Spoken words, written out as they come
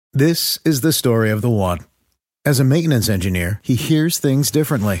This is the story of the one. As a maintenance engineer, he hears things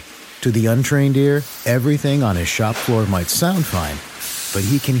differently. To the untrained ear, everything on his shop floor might sound fine, but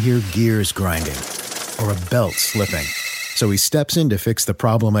he can hear gears grinding or a belt slipping. So he steps in to fix the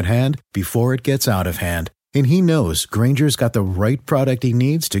problem at hand before it gets out of hand. And he knows Grainger's got the right product he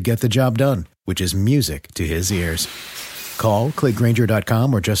needs to get the job done, which is music to his ears. Call, click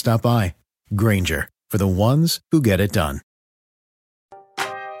Grainger.com, or just stop by. Grainger, for the ones who get it done.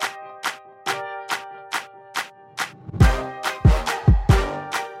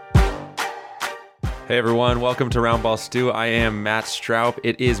 Hey everyone, welcome to Roundball Stew. I am Matt Straub.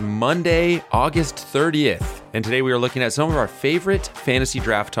 It is Monday, August 30th, and today we are looking at some of our favorite fantasy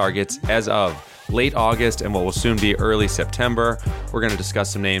draft targets as of late August and what will soon be early September. We're going to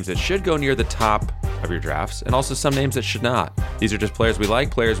discuss some names that should go near the top of your drafts and also some names that should not. These are just players we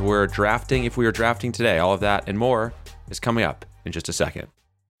like, players we're drafting if we were drafting today. All of that and more is coming up in just a second.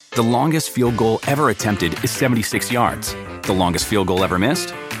 The longest field goal ever attempted is 76 yards. The longest field goal ever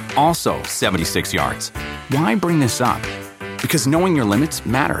missed? Also 76 yards. Why bring this up? Because knowing your limits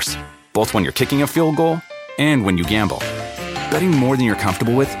matters, both when you're kicking a field goal and when you gamble. Betting more than you're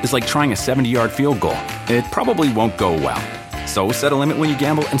comfortable with is like trying a 70-yard field goal. It probably won't go well. So set a limit when you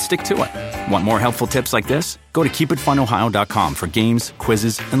gamble and stick to it. Want more helpful tips like this? Go to keepitfunohio.com for games,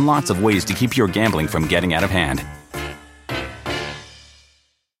 quizzes, and lots of ways to keep your gambling from getting out of hand.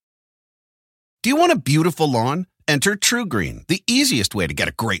 Do you want a beautiful lawn? Enter TruGreen, the easiest way to get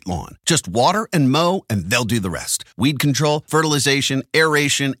a great lawn. Just water and mow, and they'll do the rest. Weed control, fertilization,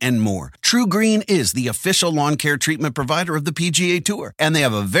 aeration, and more. TruGreen is the official lawn care treatment provider of the PGA Tour, and they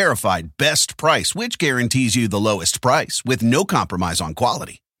have a verified best price, which guarantees you the lowest price with no compromise on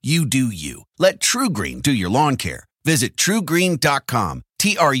quality. You do you. Let TruGreen do your lawn care. Visit TruGreen.com,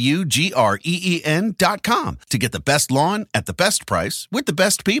 TruGreen.com, to get the best lawn at the best price with the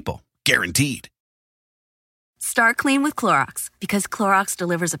best people. Guaranteed. Start clean with Clorox, because Clorox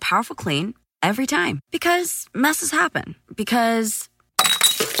delivers a powerful clean every time. Because messes happen. Because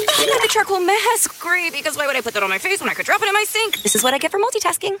I got the charcoal mask. Great, because why would I put that on my face when I could drop it in my sink? This is what I get for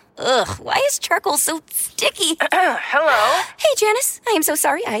multitasking. Ugh, why is charcoal so sticky? Hello? Hey, Janice. I am so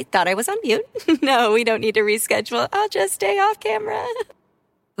sorry. I thought I was on mute. No, we don't need to reschedule. I'll just stay off camera.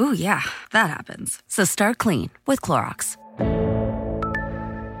 Ooh, yeah, that happens. So start clean with Clorox.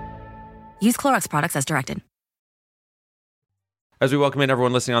 Use Clorox products as directed. As we welcome in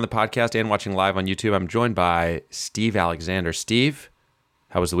everyone listening on the podcast and watching live on YouTube, I'm joined by Steve Alexander. Steve,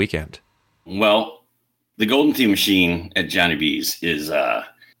 how was the weekend? Well, the Golden Tee machine at Johnny B's is,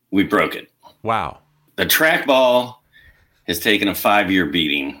 we broke it. Wow. The trackball has taken a 5-year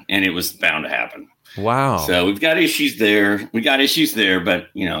beating, and it was bound to happen. Wow. So we've got issues there. But,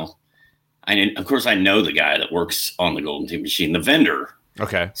 you know, of course I know the guy that works on the Golden Tee machine, the vendor.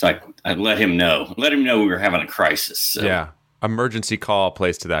 Okay. So I let him know. We were having a crisis. So. Yeah. Emergency call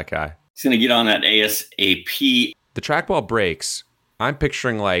placed to that guy. He's going to get on that ASAP. The trackball breaks. I'm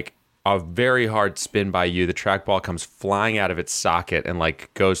picturing like a very hard spin by you. The trackball comes flying out of its socket and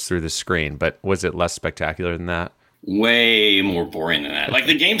like goes through the screen. But was it less spectacular than that? Way more boring than that. Like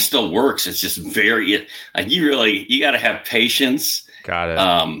the game still works. It's just very like you got to have patience. Got it.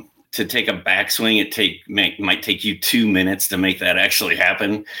 To take a backswing, might take you 2 minutes to make that actually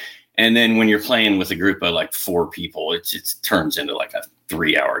happen. And then when you're playing with a group of like 4 people, it turns into like a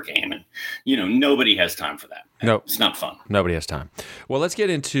 3-hour game. And, you know, nobody has time for that. Nope. It's not fun. Nobody has time. Well, let's get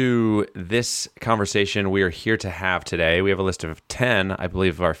into this conversation we are here to have today. We have a list of 10, I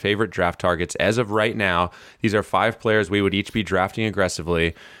believe, of our favorite draft targets as of right now. These are 5 players we would each be drafting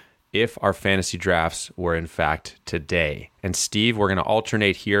aggressively if our fantasy drafts were in fact today. And Steve, we're going to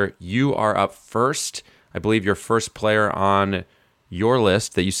alternate here. You are up first. I believe your first player on your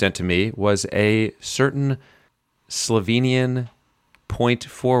list that you sent to me was a certain Slovenian point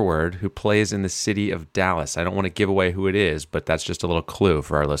forward who plays in the city of Dallas. I don't want to give away who it is, but that's just a little clue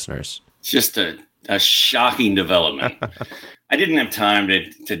for our listeners. It's just a shocking development. I didn't have time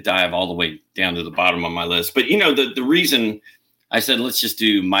to dive all the way down to the bottom of my list. But, you know, the reason I said, let's just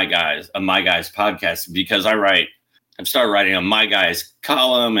do a My Guys podcast, because I've started writing a My Guys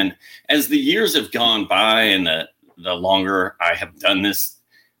column. And as the years have gone by and the longer I have done this,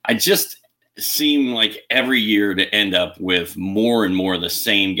 I just seem like every year to end up with more and more of the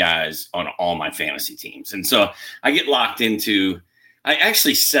same guys on all my fantasy teams. And so I get locked into, I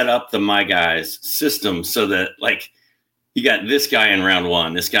actually set up the My Guys system so that like you got this guy in round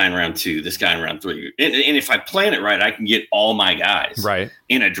 1, this guy in round 2, this guy in round 3. And if I plan it right, I can get all my guys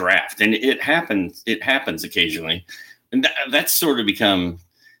in a draft. And it happens occasionally. And that's sort of become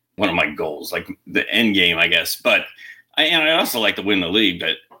one of my goals, like the end game, I guess. But I also like to win the league,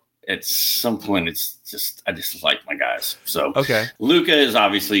 but at some point, I just like my guys. So okay, Luka is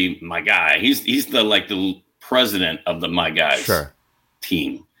obviously my guy. He's the president of the my guys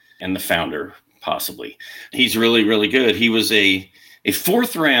team and the founder, possibly. He's really, really good. He was a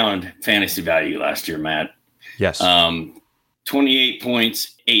 4th round fantasy value last year, Matt. Yes. 28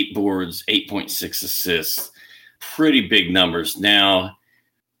 points, 8 boards, 8.6 assists. Pretty big numbers. Now,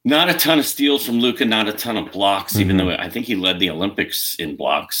 not a ton of steals from Luka, not a ton of blocks, even though I think he led the Olympics in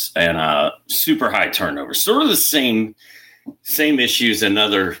blocks, and super high turnovers. Sort of the same issues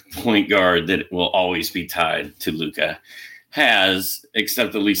another point guard that will always be tied to Luka has,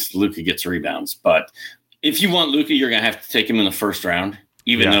 except at least Luka gets rebounds. But if you want Luka, you're going to have to take him in the first round,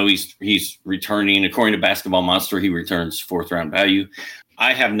 even though he's returning. According to Basketball Monster, he returns 4th round value.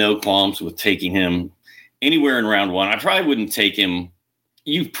 I have no qualms with taking him anywhere in round 1. I probably wouldn't take him.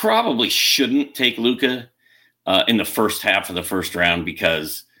 You probably shouldn't take Luka in the first half of the first round,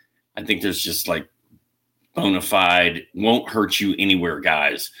 because I think there's just like bona fide, won't hurt you anywhere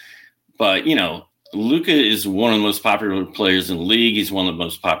guys. But, Luka is one of the most popular players in the league. He's one of the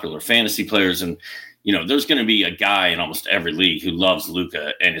most popular fantasy players. And, there's going to be a guy in almost every league who loves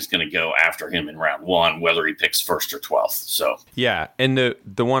Luka and is going to go after him in round 1, whether he picks 1st or 12th. So, yeah. And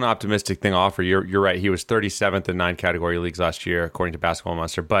the one optimistic thing I'll offer, you're right. He was 37th in 9 category leagues last year, according to Basketball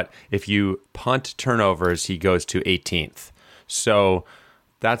Monster. But if you punt turnovers, he goes to 18th. So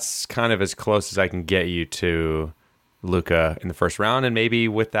that's kind of as close as I can get you to Luka in the first round. And maybe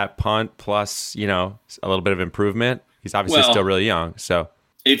with that punt plus, a little bit of improvement, he's obviously still really young. So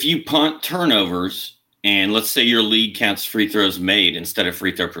if you punt turnovers and let's say your league counts free throws made instead of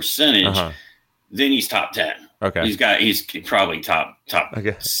free throw percentage, then he's top 10. Okay. He's probably top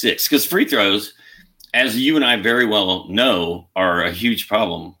 6, because free throws, as you and I very well know, are a huge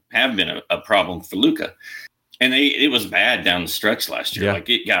problem, have been a problem for Luka. And it was bad down the stretch last year. Yeah. Like,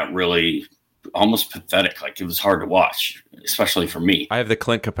 it got really almost pathetic. Like, it was hard to watch, especially for me. I have the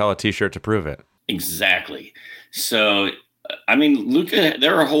Clint Capella t-shirt to prove it. Exactly. So, I mean, Luka,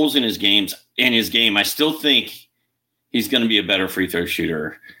 there are holes in his game. I still think he's going to be a better free throw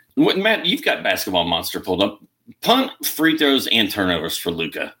shooter. Matt, you've got Basketball Monster pulled up. Punt, free throws, and turnovers for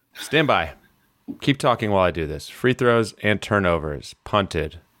Luka. Stand by. Keep talking while I do this. Free throws and turnovers.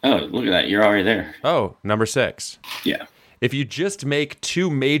 Punted. Oh, look at that. You're already there. Oh, number 6. Yeah. If you just make 2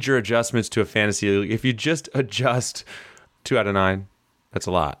 major adjustments to a fantasy league, if you just adjust 2 out of 9, that's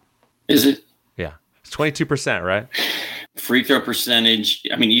a lot. Is it? Yeah. It's 22%, right? Free throw percentage.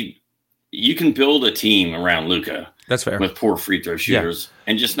 I mean, you can build a team around Luka. That's fair. With poor free throw shooters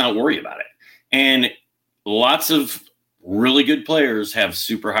and just not worry about it. And lots of really good players have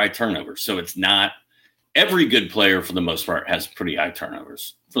super high turnovers. So it's not every good player, for the most part, has pretty high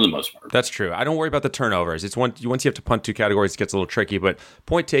turnovers for the most part. That's true. I don't worry about the turnovers. It's once you have to punt 2 categories, it gets a little tricky. But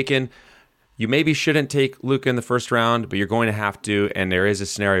point taken, you maybe shouldn't take Luka in the first round, but you're going to have to. And there is a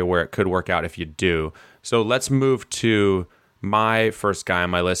scenario where it could work out if you do. So let's move to my first guy on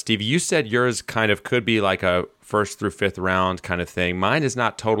my list. Steve, you said yours kind of could be like a 1st through 5th round kind of thing. Mine is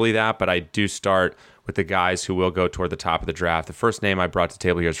not totally that, but I do start with the guys who will go toward the top of the draft. The first name I brought to the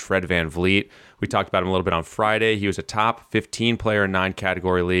table here is Fred VanVleet. We talked about him a little bit on Friday. He was a top 15 player in 9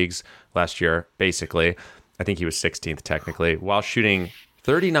 category leagues last year, basically. I think he was 16th technically, while shooting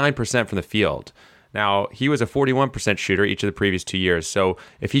 39% from the field. Now, he was a 41% shooter each of the previous 2 years. So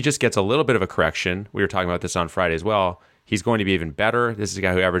if he just gets a little bit of a correction, we were talking about this on Friday as well, he's going to be even better. This is a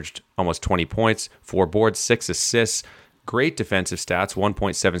guy who averaged almost 20 points, 4 boards, 6 assists, great defensive stats,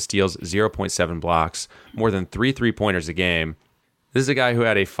 1.7 steals, 0.7 blocks, more than 3 3-pointers a game. This is a guy who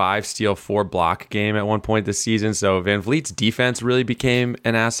had a 5 steal, 4 block game at one point this season. So VanVleet's defense really became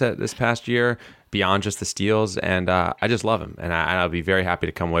an asset this past year beyond just the steals. And I just love him. And I'll be very happy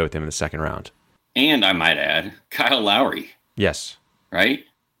to come away with him in the second round. And I might add, Kyle Lowry. Yes. Right?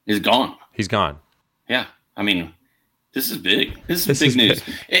 Is gone. He's gone. Yeah. I mean, this is big. This is big news.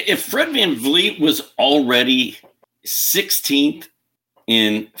 If Fred VanVleet was already 16th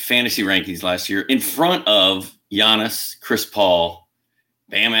in fantasy rankings last year, in front of Giannis, Chris Paul,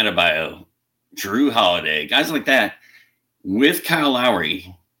 Bam Adebayo, Drew Holiday, guys like that, with Kyle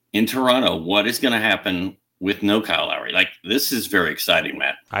Lowry in Toronto, what is going to happen with no Kyle Lowry? Like, this is very exciting,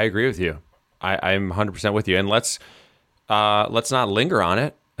 Matt. I agree with you. I'm 100% with you. And let's not linger on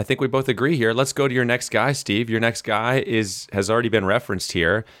it. I think we both agree here. Let's go to your next guy, Steve. Your next guy has already been referenced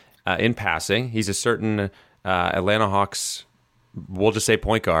here in passing. He's a certain Atlanta Hawks, we'll just say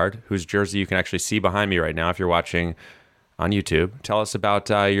point guard, whose jersey you can actually see behind me right now if you're watching on YouTube. Tell us about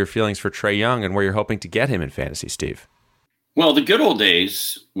your feelings for Trae Young and where you're hoping to get him in fantasy, Steve. Well, the good old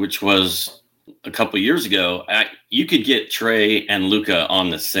days, which was a couple of years ago, you could get Trae and Luka on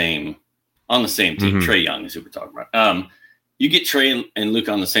the same team. Trae Young is who we're talking about. You get Trae and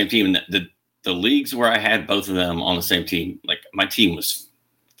Luka on the same team, and the leagues where I had both of them on the same team, like my team was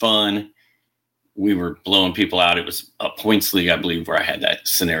fun. We were blowing people out. It was a points league, I believe, where I had that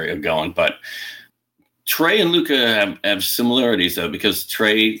scenario going. But Trae and Luka have similarities, though, because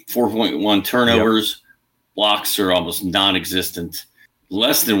Trae, 4.1 turnovers, blocks are almost non-existent,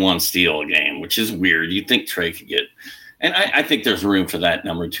 less than 1 steal a game, which is weird. You'd think Trae could get, and I think there's room for that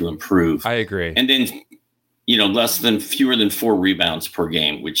number to improve. I agree. And then, fewer than 4 rebounds per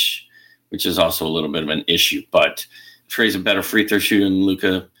game, which is also a little bit of an issue. But Trae's a better free throw shooter than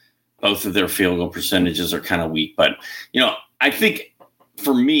Luka. Both of their field goal percentages are kind of weak. But, I think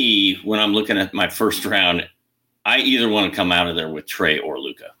for me, when I'm looking at my first round, I either want to come out of there with Trae or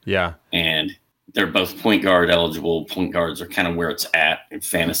Luka. Yeah. And they're both point guard eligible. Point guards are kind of where it's at in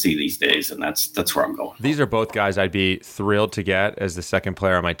fantasy these days, and that's where I'm going. These are both guys I'd be thrilled to get as the second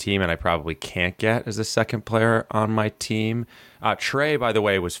player on my team, and I probably can't get as the second player on my team. Trae, by the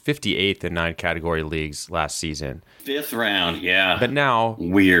way, was 58th in 9 category leagues last season. 5th round, yeah. But now,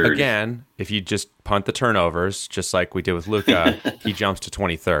 weird. Again, if you just punt the turnovers, just like we did with Luka, he jumps to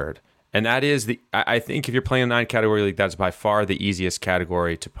 23rd. And that is I think if you're playing a 9 category league, that's by far the easiest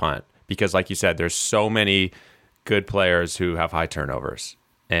category to punt. Because like you said, there's so many good players who have high turnovers.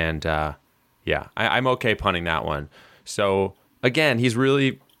 And I'm okay punting that one. So again, he's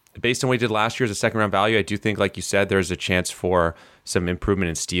really, based on what he did last year as a second round value, I do think, like you said, there's a chance for some improvement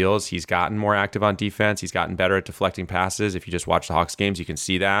in steals. He's gotten more active on defense. He's gotten better at deflecting passes. If you just watch the Hawks games, you can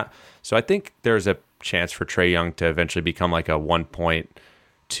see that. So I think there's a chance for Trae Young to eventually become like a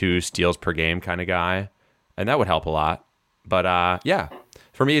 1.2 steals per game kind of guy. And that would help a lot. But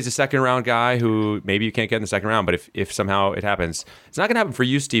for me, he's a second round guy who maybe you can't get in the second round, but if somehow it happens, it's not going to happen for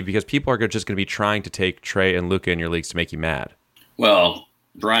you, Steve, because people are just going to be trying to take Trae and Luka in your leagues to make you mad. Well,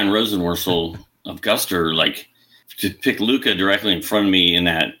 Brian Rosenworcel of Guster, to pick Luka directly in front of me in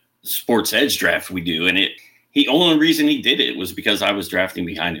that Sports Edge draft we do, and the only reason he did it was because I was drafting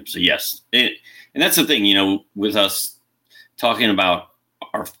behind him. So yes, and that's the thing, with us talking about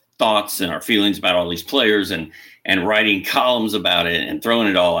our thoughts and our feelings about all these players and writing columns about it and throwing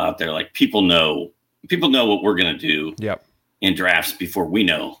it all out there. Like people know what we're going to do in drafts before we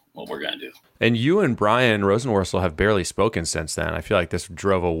know what we're going to do. And you and Brian Rosenworcel have barely spoken since then. I feel like this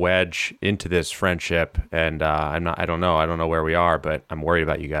drove a wedge into this friendship, and I don't know where we are, but I'm worried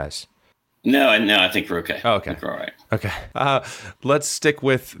about you guys. No, I think we're okay. Oh, okay. I think we're all right. Okay. Let's stick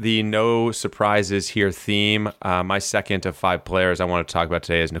with the no surprises here theme. My second of 5 players I want to talk about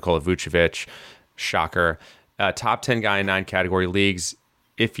today is Nikola Vucevic. Shocker. Top 10 guy in 9 category leagues,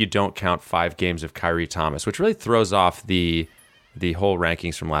 if you don't count 5 games of Kyrie Thomas, which really throws off the whole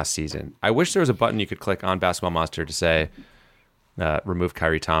rankings from last season. I wish there was a button you could click on Basketball Monster to say, remove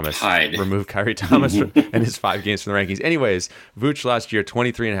Kyrie Thomas. Hide. Remove Kyrie Thomas and his 5 games from the rankings. Anyways, Vooch last year,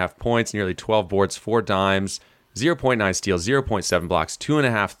 23.5 points, nearly 12 boards, 4 dimes, 0.9 steals, 0.7 blocks,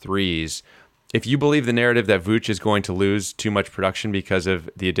 2.5 threes. If you believe the narrative that Vooch is going to lose too much production because of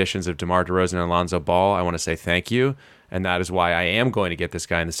the additions of DeMar DeRozan and Alonzo Ball, I want to say thank you. And that is why I am going to get this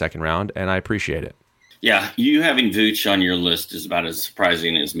guy in the second round, and I appreciate it. Yeah, you having Vooch on your list is about as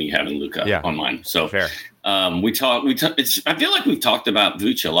surprising as me having Luka on mine. So fair. I feel like we've talked about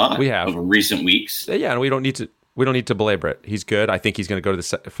Vooch a lot. We have over recent weeks. Yeah, and we don't need to belabor it. He's good. I think he's going to go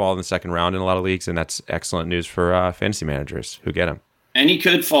to fall in the second round in a lot of leagues, and that's excellent news for fantasy managers who get him. And he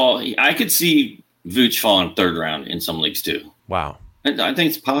could fall. I could see Vooch fall in third round in some leagues too. Wow. I think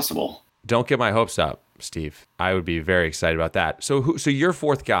it's possible. Don't get my hopes up, Steve. I would be very excited about that. So your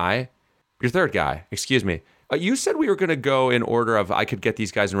third guy, excuse me. You said we were going to go in order of I could get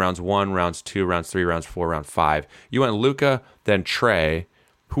these guys in rounds 1, rounds 2, rounds 3, rounds 4, round 5. You went Luka, then Trae.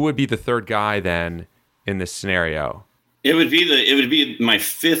 Who would be the third guy then in this scenario? It would be my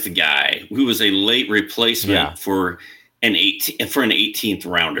 5th guy who was a late replacement for an 18th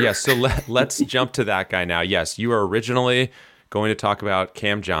rounder. Yes, so let's jump to that guy now. Yes, you were originally going to talk about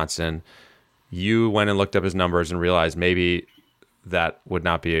Cam Johnson. You went and looked up his numbers and realized maybe that would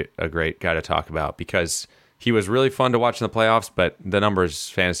not be a great guy to talk about because he was really fun to watch in the playoffs, but the numbers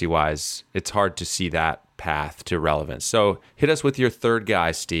fantasy-wise, it's hard to see that path to relevance. So hit us with your third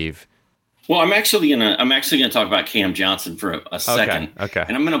guy, Steve. Well, I'm actually gonna talk about Cam Johnson for a second. Okay.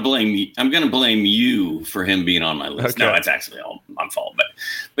 And I'm gonna blame you for him being on my list. Okay. No, it's actually all my fault.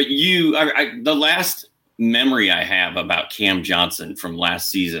 But you, the last memory I have about Cam Johnson from last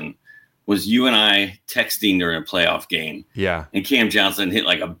season was you and I texting during a playoff game. Yeah. And Cam Johnson hit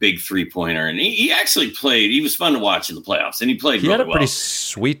like a big 3-pointer, and he actually played. He was fun to watch in the playoffs, and he played. He really had a well. pretty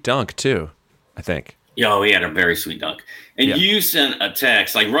sweet dunk too. I think. Yo, he had a very sweet dunk. And you sent a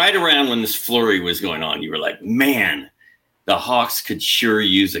text, like right around when this flurry was going on. You were like, man, the Hawks could sure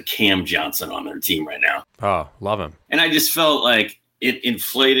use a Cam Johnson on their team right now. Oh, love him. And I just felt like it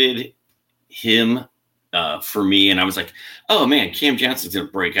inflated him for me. And I was like, oh, man, Cam Johnson's going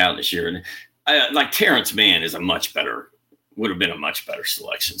to break out this year. And like Terrence Mann would have been a much better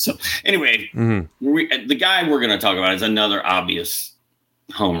selection. So anyway, the guy we're going to talk about is another obvious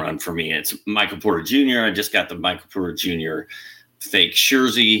home run for me. It's Michael Porter Jr. I just got the Michael Porter Jr. fake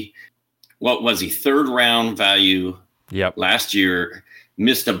jersey. What was he? 3rd round value last year.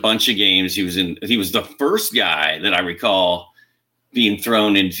 Missed a bunch of games. He was the first guy that I recall being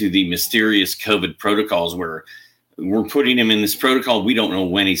thrown into the mysterious COVID protocols where we're putting him in this protocol. We don't know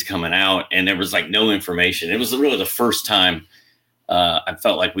when he's coming out. And there was like no information. It was really the first time I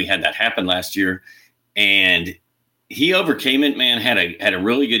felt like we had that happen last year. And he overcame it, man, had a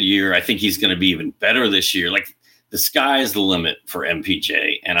really good year. I think he's going to be even better this year. Like the sky is the limit for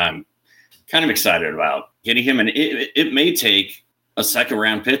MPJ. And I'm kind of excited about getting him. And it may take a 2nd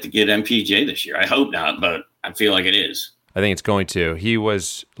round pick to get MPJ this year. I hope not, but I feel like it is. I think it's going to. He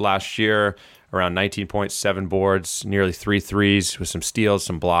was last year around 19.7 boards, nearly 3 threes with some steals,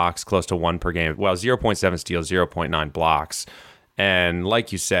 some blocks, close to 1 per game. Well, 0.7 steals, 0.9 blocks. And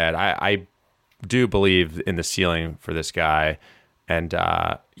like you said, I do believe in the ceiling for this guy. And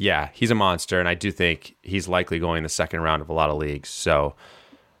he's a monster. And I do think he's likely going the 2nd round of a lot of leagues. So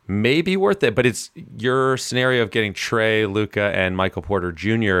maybe worth it. But it's your scenario of getting Trey, Luka, and Michael Porter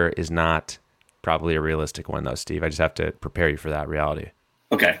Jr. is not probably a realistic one, though, Steve. I just have to prepare you for that reality.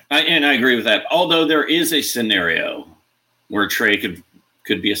 Okay, and I agree with that. Although there is a scenario where Trey could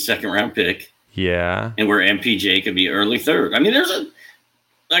be a 2nd round pick. Yeah. And where MPJ could be early 3rd. I mean,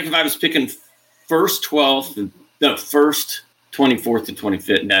 if I was picking first 12th, first 24th to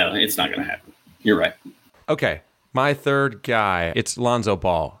 25th, no, it's not going to happen. You're right. Okay, my 3rd guy, it's Lonzo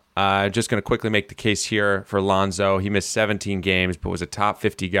Ball. Just going to quickly make the case here for Lonzo. He missed 17 games, but was a top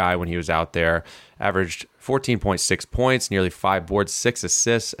 50 guy when he was out there. Averaged 14.6 points, nearly 5 boards, 6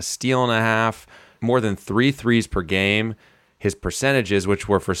 assists, a steal and a half, more than 3 threes per game. His percentages, which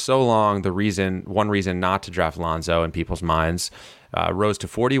were for so long one reason not to draft Lonzo in people's minds, rose to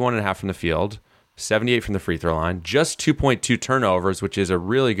 41.5 from the field, 78 from the free throw line, just 2.2 turnovers, which is a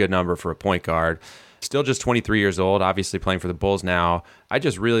really good number for a point guard. Still just 23 years old, obviously playing for the Bulls now. I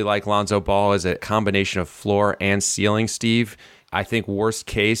just really like Lonzo Ball as a combination of floor and ceiling, Steve. I think worst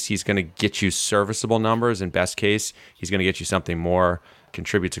case, he's going to get you serviceable numbers, and best case, he's going to get you something more,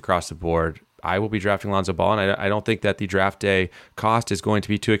 contributes across the board. I will be drafting Lonzo Ball, and I don't think that the draft day cost is going to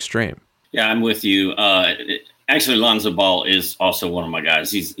be too extreme. Yeah, I'm with you. Actually, Lonzo Ball is also one of my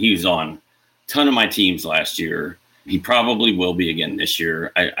guys. He was on a ton of my teams last year. He probably will be again this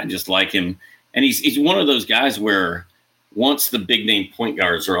year. I just like him. And he's one of those guys where once the big name point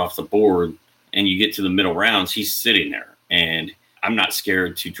guards are off the board and you get to the middle rounds, he's sitting there. And I'm not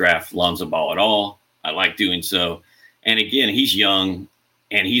scared to draft Lonzo Ball at all. I like doing so. And again, he's young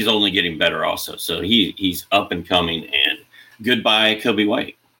and he's only getting better also. So he's up and coming. And goodbye, Kobe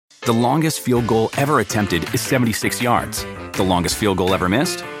White. The longest field goal ever attempted is 76 yards. The longest field goal ever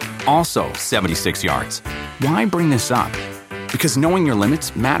missed? Also 76 yards. Why bring this up? Because knowing your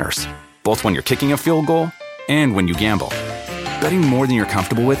limits matters, both when you're kicking a field goal and when you gamble. Betting more than you're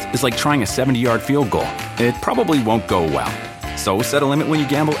comfortable with is like trying a 70-yard field goal. It probably won't go well. So set a limit when you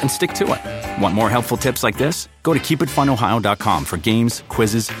gamble and stick to it. Want more helpful tips like this? Go to keepitfunohio.com for games,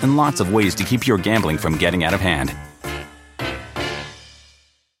 quizzes, and lots of ways to keep your gambling from getting out of hand.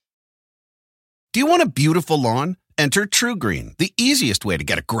 Do you want a beautiful lawn? Enter TruGreen, the easiest way to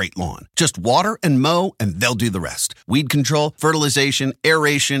get a great lawn. Just water and mow, and they'll do the rest. Weed control, fertilization,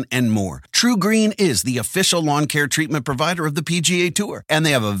 aeration, and more. TruGreen is the official lawn care treatment provider of the PGA Tour, and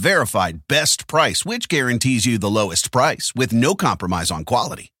they have a verified best price, which guarantees you the lowest price with no compromise on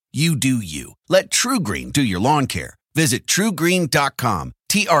quality. You do you. Let TruGreen do your lawn care. Visit TruGreen.com,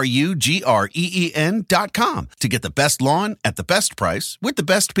 TruGreen.com to get the best lawn at the best price with the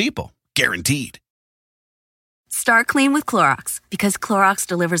best people. Guaranteed. Start clean with Clorox, because Clorox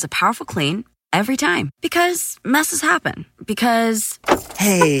delivers a powerful clean every time. Because messes happen. Because...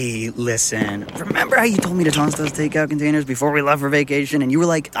 Hey, listen. Remember how you told me to toss those takeout containers before we left for vacation? And you were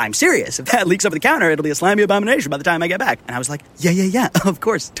like, I'm serious. If that leaks over the counter, it'll be a slimy abomination by the time I get back. And I was like, yeah, of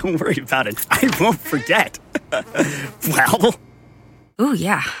course. Don't worry about it. I won't forget. Well... Ooh,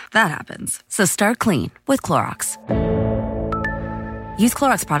 yeah, that happens. So start clean with Clorox. Use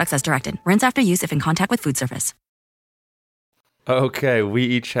Clorox products as directed. Rinse after use if in contact with food surface. Okay, we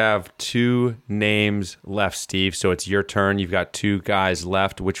each have 2 names left, Steve. So it's your turn. You've got 2 guys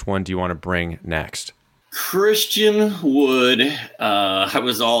left. Which one do you want to bring next? Christian Wood. I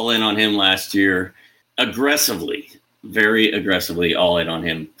was all in on him last year. Very aggressively all in on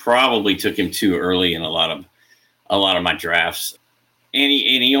him. Probably took him too early in a lot of my drafts. And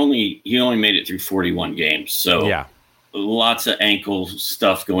he only made it through 41 games. So yeah, lots of ankle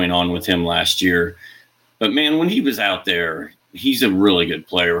stuff going on with him last year. But man, when he was out there, he's a really good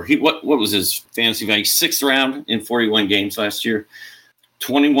player. What was his fantasy value? 6th round in 41 games last year.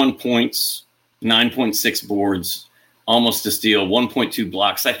 21 points, 9.6 boards, almost a steal, 1.2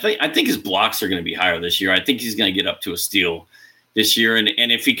 blocks. I think his blocks are going to be higher this year. I think he's going to get up to a steal this year. And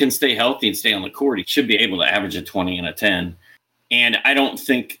if he can stay healthy and stay on the court, he should be able to average a 20 and a 10. And I don't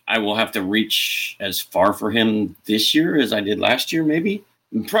think I will have to reach as far for him this year as I did last year, maybe.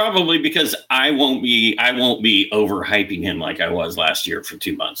 Probably because I won't be overhyping him like I was last year for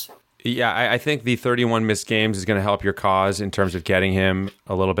 2 months. Yeah, I think the 31 missed games is going to help your cause in terms of getting him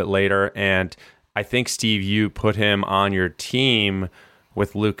a little bit later. And I think, Steve, you put him on your team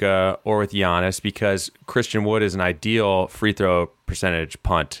with Luka or with Giannis because Christian Wood is an ideal free throw percentage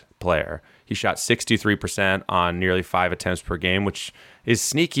punt player. He shot 63% on nearly 5 attempts per game, which is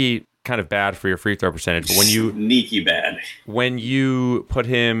sneaky kind of bad for your free throw percentage. But sneaky bad. When you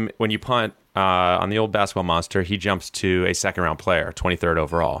punt on the old Basketball Monster, he jumps to a 2nd-round player, 23rd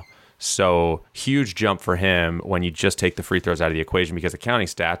overall. So huge jump for him when you just take the free throws out of the equation because the counting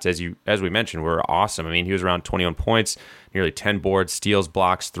stats, as we mentioned, were awesome. I mean, he was around 21 points, nearly 10 boards, steals,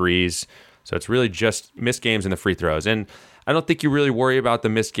 blocks, threes. So it's really just missed games and the free throws. And I don't think you really worry about the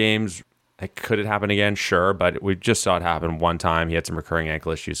missed games. Could it happen again? Sure, but we just saw it happen one time. He had some recurring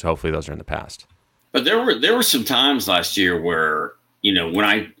ankle issues, so hopefully those are in the past. But there were some times last year where,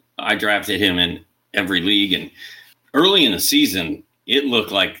 when I drafted him in every league and early in the season, it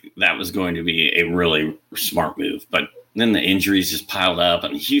looked like that was going to be a really smart move. But then the injuries just piled up,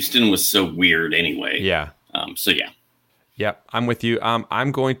 and Houston was so weird anyway. Yeah. Yeah. Yep, I'm with you.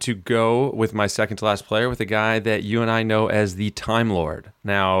 I'm going to go with my second to last player with a guy that you and I know as the Time Lord.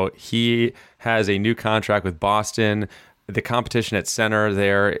 Now, he has a new contract with Boston. The competition at center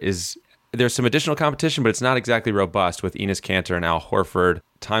there's some additional competition, but it's not exactly robust with Enes Kanter and Al Horford.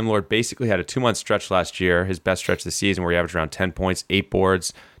 Time Lord basically had a 2-month stretch last year, his best stretch of the season, where he averaged around 10 points, 8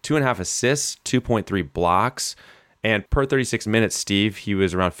 boards, 2.5 assists, 2.3 blocks. And per 36 minutes, Steve, he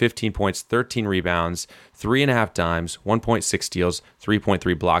was around 15 points, 13 rebounds, 3.5 dimes, 1.6 steals,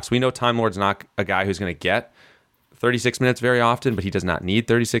 3.3 blocks. We know Time Lord's not a guy who's going to get 36 minutes very often, but he does not need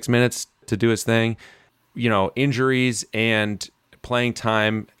 36 minutes to do his thing. Injuries and playing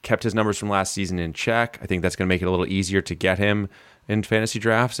time kept his numbers from last season in check. I think that's going to make it a little easier to get him in fantasy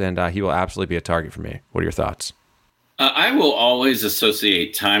drafts, and he will absolutely be a target for me. What are your thoughts? I will always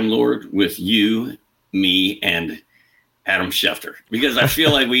associate Time Lord with you, me, and Adam Schefter, because I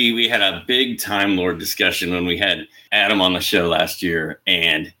feel like we had a big Time Lord discussion when we had Adam on the show last year,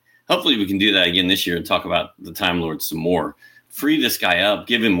 and hopefully we can do that again this year and talk about the Time Lord some more. Free this guy up,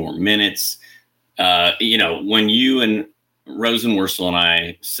 give him more minutes. When you and Rosenworcel and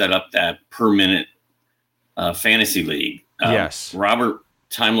I set up that per minute fantasy league, yes, Robert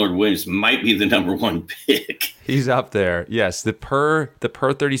Time Lord Williams might be the number 1 pick. He's up there. Yes, the per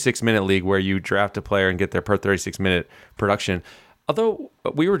 36 minute league where you draft a player and get their per 36 minute production. Although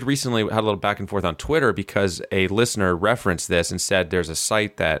we were recently had a little back and forth on Twitter because a listener referenced this and said there's a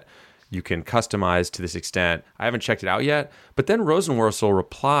site that you can customize to this extent. I haven't checked it out yet, but then Rosenworcel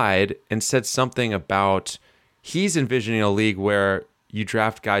replied and said something about he's envisioning a league where you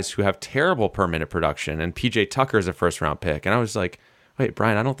draft guys who have terrible per minute production, and PJ Tucker is a 1st-round pick. And I was like, wait,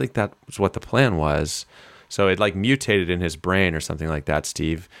 Brian, I don't think that was what the plan was. So it mutated in his brain or something like that,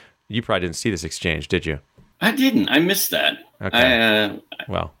 Steve. You probably didn't see this exchange, did you? I didn't. I missed that. Okay.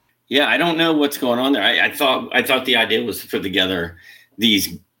 Well. Yeah, I don't know what's going on there. I thought the idea was to put together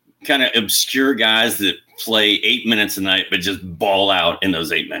these kind of obscure guys that play 8 minutes a night, but just ball out in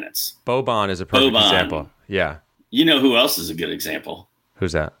those 8 minutes. Boban is a perfect example. Yeah. You know who else is a good example?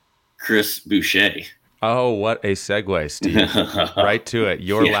 Who's that? Chris Boucher. Oh, what a segue, Steve. Right to it.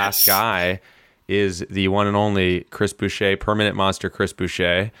 Your last guy is the one and only Chris Boucher, permanent monster Chris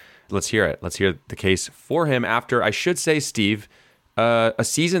Boucher. Let's hear it. Let's hear the case for him after, I should say, Steve, a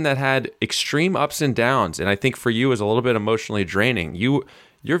season that had extreme ups and downs. And I think for you is a little bit emotionally draining.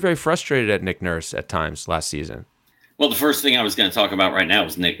 You're very frustrated at Nick Nurse at times last season. Well, the first thing I was going to talk about right now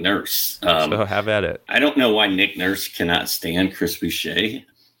is Nick Nurse. So have at it. I don't know why Nick Nurse cannot stand Chris Boucher.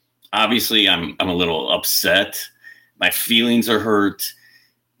 Obviously, I'm a little upset. My feelings are hurt.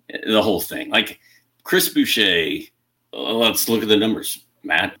 The whole thing. Chris Boucher let's look at the numbers,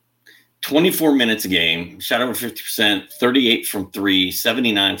 Matt. 24 minutes a game, shot over 50%, 38 from three,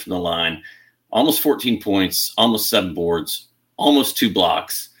 79 from the line, almost 14 points, almost 7 boards, almost 2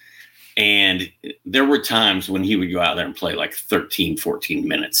 blocks. And there were times when he would go out there and play like 13, 14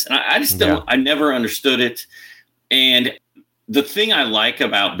 minutes. And I just don't, I never understood it. And the thing I like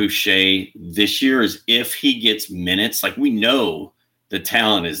about Boucher this year is if he gets minutes, like we know the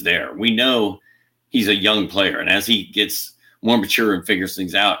talent is there. We know he's a young player. And as he gets more mature and figures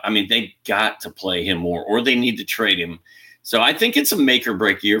things out, I mean, they got to play him more or they need to trade him. So I think it's a make or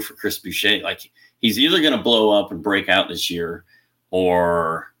break year for Chris Boucher. Like he's either going to blow up and break out this year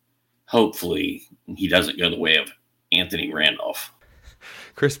or hopefully he doesn't go the way of Anthony Randolph.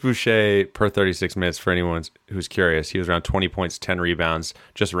 Chris Boucher, per 36 minutes, for anyone who's curious, he was around 20 points, 10 rebounds,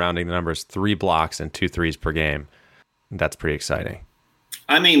 just rounding the numbers, 3 blocks and 2 threes per game. That's pretty exciting.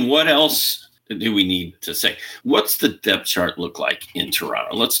 I mean, what else do we need to say? What's the depth chart look like in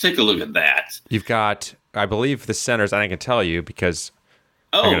Toronto? Let's take a look at that. You've got, I believe, the centers, and I can tell you because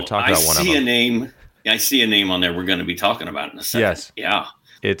I'm going to talk about one of them. I see a name on there we're going to be talking about in a second. Yes. Yeah.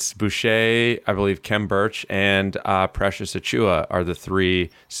 It's Boucher, I believe Khem Birch, and Precious Achiuwa are the 3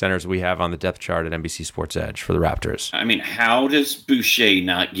 centers we have on the depth chart at NBC Sports Edge for the Raptors. I mean, how does Boucher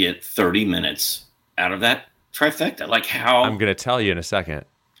not get 30 minutes out of that trifecta? Like how? I'm going to tell you in a second.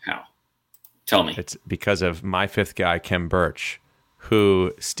 How? Tell me. It's because of my 5th guy, Khem Birch,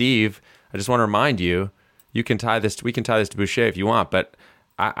 who, Steve, I just want to remind you, we can tie this to Boucher if you want, but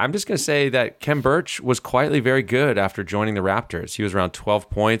I'm just going to say that Khem Birch was quietly very good after joining the Raptors. He was around 12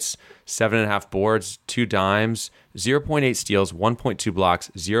 points, 7.5 boards, 2 dimes, 0.8 steals, 1.2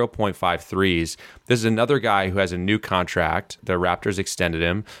 blocks, 0.5 threes. This is another guy who has a new contract. The Raptors extended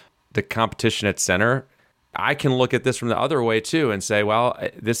him. The competition at center, I can look at this from the other way too and say, well,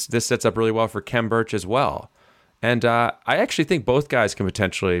 this sets up really well for Khem Birch as well. And I actually think both guys can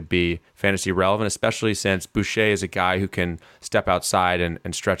potentially be fantasy relevant, especially since Boucher is a guy who can step outside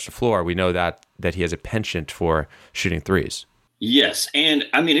and stretch the floor. We know that he has a penchant for shooting threes. Yes, and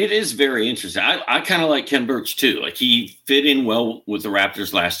I mean, it is very interesting. I kind of like Khem Birch too. Like he fit in well with the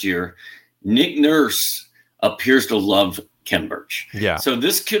Raptors last year. Nick Nurse appears to love Khem Birch. Yeah. So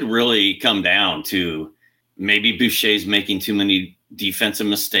this could really come down to maybe Boucher's making too many defensive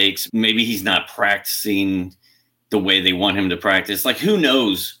mistakes. Maybe he's not practicing the way they want him to practice. Like, who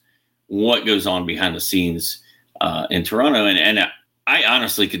knows what goes on behind the scenes in Toronto. And I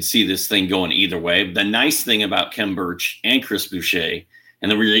honestly could see this thing going either way. The nice thing about Khem Birch and Chris Boucher,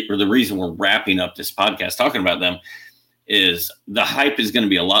 and the reason we're wrapping up this podcast talking about them, is the hype is going to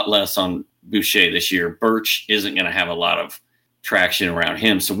be a lot less on Boucher this year. Birch isn't going to have a lot of traction around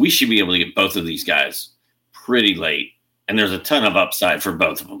him. So we should be able to get both of these guys pretty late. And there's a ton of upside for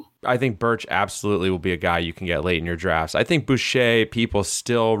both of them. I think Birch absolutely will be a guy you can get late in your drafts. I think Boucher, people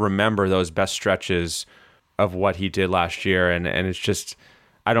still remember those best stretches of what he did last year. And it's just,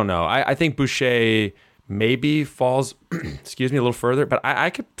 I don't know. I think Boucher maybe falls, excuse me, a little further. But I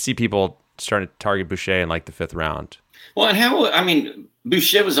could see people starting to target Boucher in like the 5th round. Well, and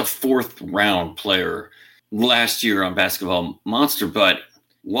Boucher was a 4th round player last year on Basketball Monster, but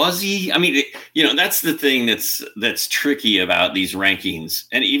was he? I mean, that's the thing that's tricky about these rankings.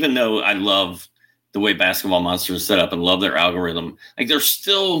 And even though I love the way Basketball Monster is set up and love their algorithm, like they're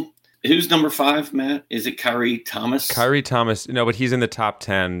still, who's number 5, Matt? Is it Kyrie Thomas? Kyrie Thomas, no, but he's in the top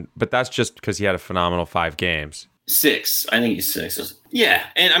 10, but that's just because he had a phenomenal 5 games. 6. I think he's 6. Yeah.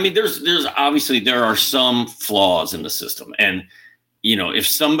 And I mean, there's obviously there are some flaws in the system. And if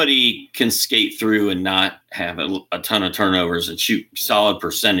somebody can skate through and not have a ton of turnovers and shoot solid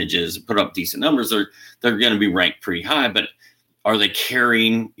percentages, put up decent numbers, they're going to be ranked pretty high. But are they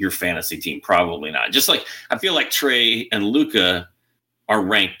carrying your fantasy team? Probably not. Just like I feel like Trey and Luka are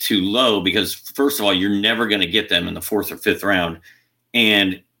ranked too low because, first of all, you're never going to get them in the 4th or 5th round.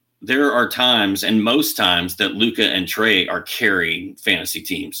 And there are times, and most times, that Luka and Trey are carrying fantasy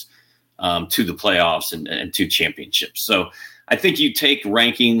teams to the playoffs and to championships. So I think you take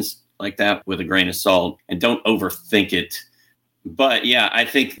rankings like that with a grain of salt and don't overthink it. But yeah, I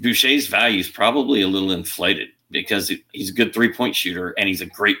think Boucher's value is probably a little inflated because he's a good 3-point shooter and he's a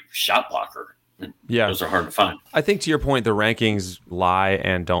great shot blocker. Yeah. Those are hard to find. I think to your point, the rankings lie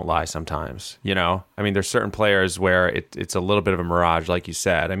and don't lie sometimes. I mean, there's certain players where it's a little bit of a mirage, like you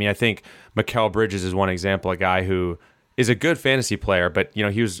said. I mean, I think Mikal Bridges is one example, a guy who is a good fantasy player, but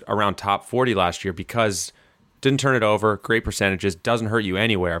he was around top 40 last year because didn't turn it over, great percentages, doesn't hurt you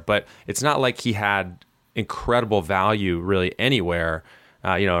anywhere. But it's not like he had incredible value really anywhere.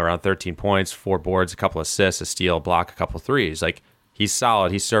 Around 13 points, 4 boards, a couple assists, a steal, a block, a couple threes. Like He's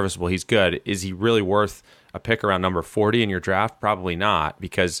solid. He's serviceable. He's good. Is he really worth a pick around number 40 in your draft? Probably not,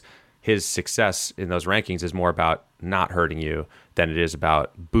 because his success in those rankings is more about not hurting you than it is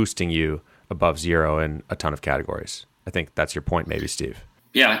about boosting you above 0 in a ton of categories. I think that's your point, maybe, Steve.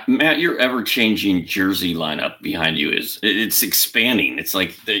 Yeah, Matt, your ever-changing jersey lineup behind you it's expanding. It's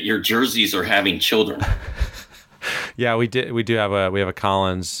like your jerseys are having children. Yeah, we have a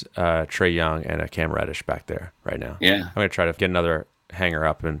Collins, Trae Young, and a Cam Reddish back there right now. Yeah, I'm gonna try to get another hanger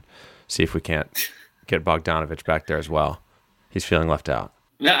up and see if we can't get Bogdanovich back there as well. He's feeling left out.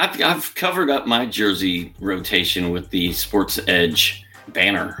 Now, I've covered up my jersey rotation with the Sports Edge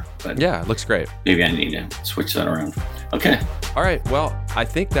banner, but yeah, it looks great. Maybe I need to switch that around. Okay. All right. Well, I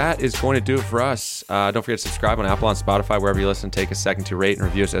think that is going to do it for us. Don't forget to subscribe on Apple, on Spotify, wherever you listen. Take a second to rate and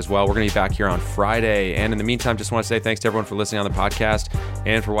review us as well. We're going to be back here on Friday. And in the meantime, just want to say thanks to everyone for listening on the podcast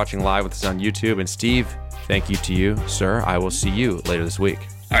and for watching live with us on YouTube. And Steve, thank you to you, sir. I will see you later this week.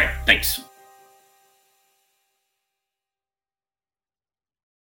 All right. Thanks.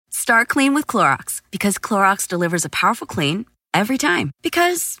 Start clean with Clorox, because Clorox delivers a powerful clean every time.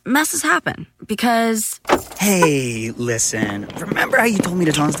 Because messes happen. Because... Hey, listen. Remember how you told me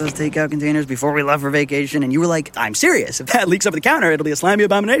to toss those takeout containers before we left for vacation? And you were like, I'm serious. If that leaks over the counter, it'll be a slimy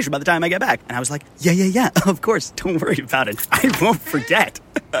abomination by the time I get back. And I was like, yeah, of course. Don't worry about it. I won't forget.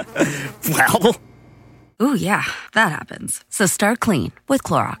 Well... Ooh, yeah, that happens. So start clean with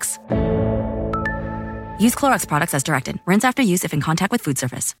Clorox. Use Clorox products as directed. Rinse after use if in contact with food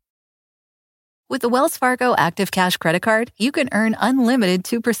surface. With the Wells Fargo Active Cash Credit Card, you can earn unlimited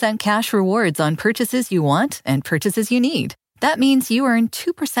 2% cash rewards on purchases you want and purchases you need. That means you earn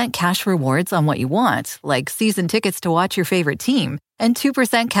 2% cash rewards on what you want, like season tickets to watch your favorite team, and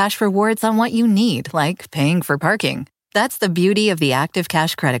 2% cash rewards on what you need, like paying for parking. That's the beauty of the Active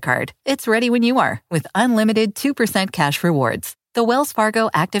Cash Credit Card. It's ready when you are, with unlimited 2% cash rewards. The Wells Fargo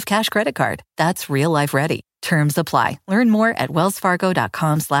Active Cash Credit Card. That's real life ready. Terms apply. Learn more at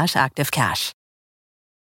wellsfargo.com/activecash.